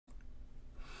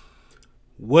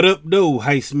What up, though,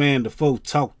 Heist man? The folk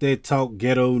talk that talk,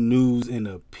 ghetto news and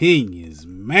opinions.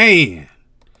 Man,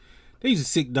 they used to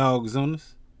sick dogs on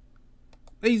us.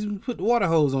 They used to put the water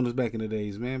hose on us back in the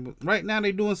days, man. But right now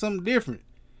they doing something different.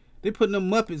 They putting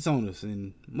them Muppets on us,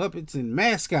 and Muppets and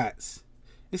mascots.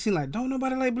 It seems like don't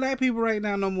nobody like black people right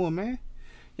now no more, man.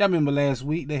 Y'all remember last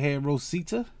week they had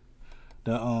Rosita,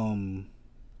 the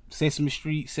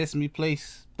Sesame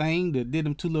Place thing that did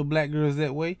them two little black girls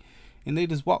that way, and they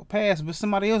just walked past, but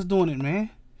somebody else doing it,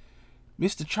 man.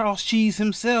 Mr. Charles Cheese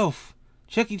himself,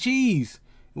 chuckecheese.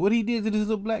 What he did to this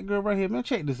little black girl right here, man.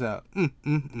 Check this out. Look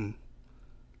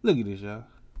at this, y'all.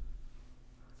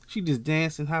 She just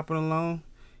dancing, hopping along.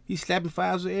 He's slapping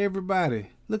fives with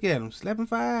everybody. Look at him, slapping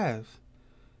fives.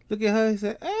 Look at her. He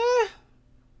said,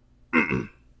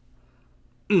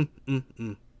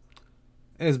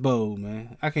 That's bold,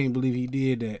 man. I can't believe he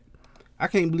did that. I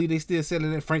can't believe they still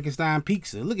selling that Frankenstein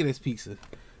pizza. Look at this pizza.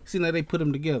 Seems like they put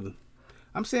them together.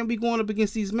 I'm saying we going up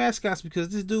against these mascots because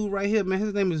this dude right here, man,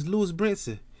 his name is Louis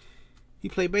Brinson. He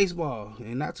played baseball,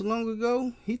 and not too long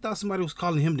ago, he thought somebody was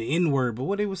calling him the N-word, but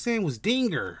what they were saying was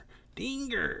dinger.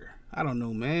 Dinger. I don't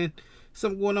know, man.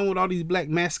 Something going on with all these black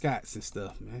mascots and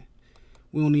stuff, man.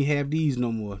 We don't even have these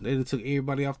no more. They done took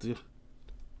everybody off the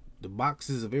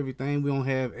boxes of everything. We don't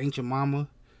have Ancient Mama.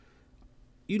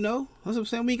 You know, that's what I'm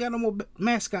saying. We ain't got no more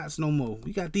mascots no more.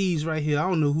 We got these right here. I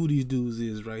don't know who these dudes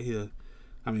is right here.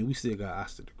 I mean, we still got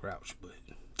Oscar the Grouch, but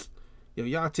yo,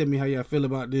 y'all tell me how y'all feel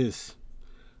about this.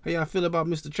 How y'all feel about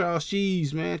Mr. Charles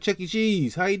Cheese, man?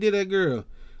 chuckecheese. How he did that girl?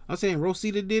 I'm saying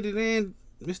Rosita did it and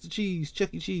Mr. Cheese,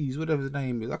 chuckecheese, whatever his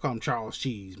name is. I call him Charles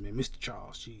Cheese, man. Mr.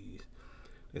 Charles Cheese.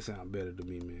 That sounds better to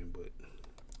me, man, but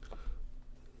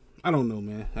I don't know,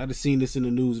 man. I just seen this in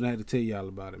the news and I had to tell y'all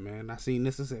about it, man. I seen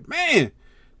this and said, man,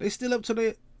 they still up to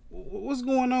that. What's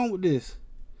going on with this?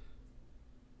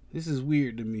 This is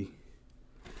weird to me.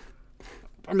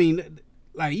 I mean,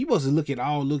 like, you supposed to look at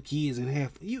all little kids and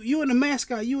have you in the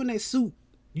mascot, you in that suit.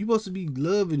 You supposed to be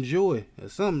love and joy or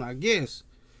something, I guess.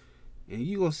 And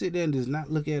you gonna sit there and just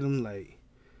not look at them like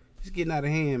it's getting out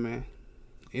of hand, man.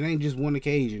 It ain't just one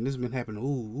occasion. This has been happening.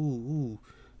 Ooh.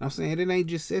 I'm saying it ain't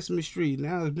just Sesame Street.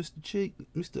 Now it's Mr.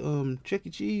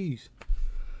 chuckecheese.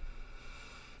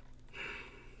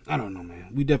 I don't know, man.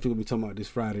 We definitely gonna be talking about this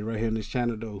Friday right here on this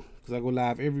channel though, cause I go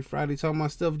live every Friday talking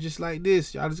about stuff just like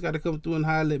this. Y'all just gotta come through and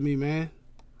holler at me, man.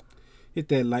 Hit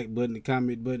that like button, the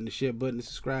comment button, the share button, the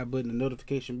subscribe button, the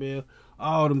notification bell.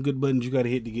 All them good buttons you gotta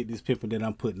hit to get this pimping that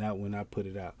I'm putting out when I put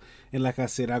it out. And like I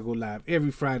said, I go live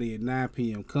every Friday at 9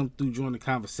 p.m. Come through, join the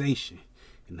conversation,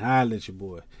 and holler at your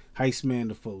boy. Heist man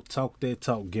the folk. Talk that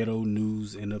talk, ghetto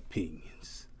news and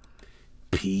opinions.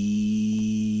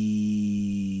 Peace.